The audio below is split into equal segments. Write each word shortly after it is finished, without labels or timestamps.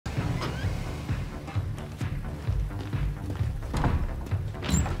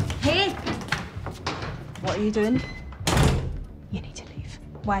Hey! What are you doing? You need to leave.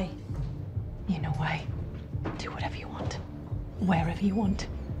 Why? You know why. Do whatever you want. Wherever you want.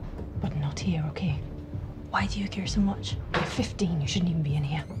 But not here, okay? Why do you care so much? You're 15, you shouldn't even be in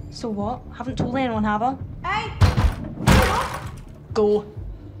here. So what? Haven't told anyone, have I? Hey! Go.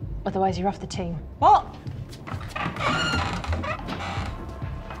 Otherwise you're off the team. What?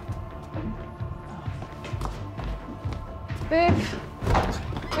 Babe.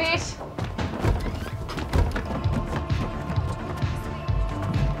 Wait.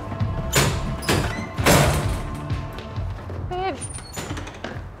 Babe.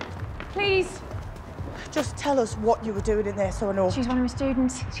 Please. Just tell us what you were doing in there so I know. She's one of my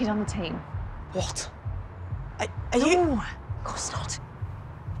students. She's on the team. What? Are No, you... of course not.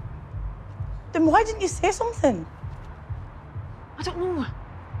 Then why didn't you say something? I don't know.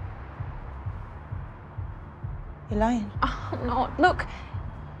 You're lying. Oh, no. Look.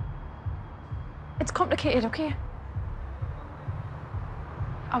 It's complicated, okay?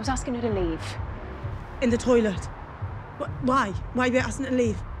 I was asking her to leave. In the toilet? Why? Why are you asking her to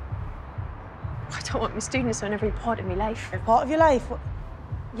leave? I don't want my students on every part of my life. A part of your life? What?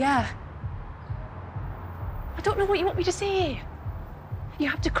 Yeah. I don't know what you want me to say. You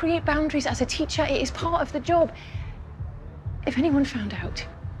have to create boundaries as a teacher. It is part of the job. If anyone found out,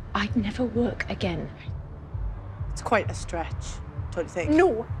 I'd never work again. It's quite a stretch, don't you think?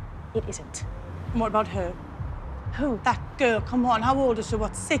 No, it isn't. And what about her? Who? That girl, come on, how old is she?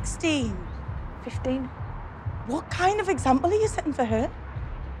 What, 16? 15? What kind of example are you setting for her?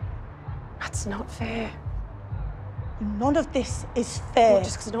 That's not fair. None of this is fair. What,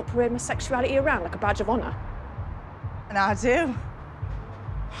 just because I don't parade my sexuality around like a badge of honour? And I do.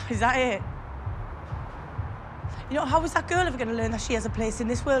 Is that it? You know, how is that girl ever going to learn that she has a place in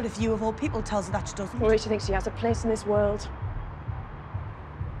this world if you, of all people, tells her that she doesn't? Or do you think she has a place in this world?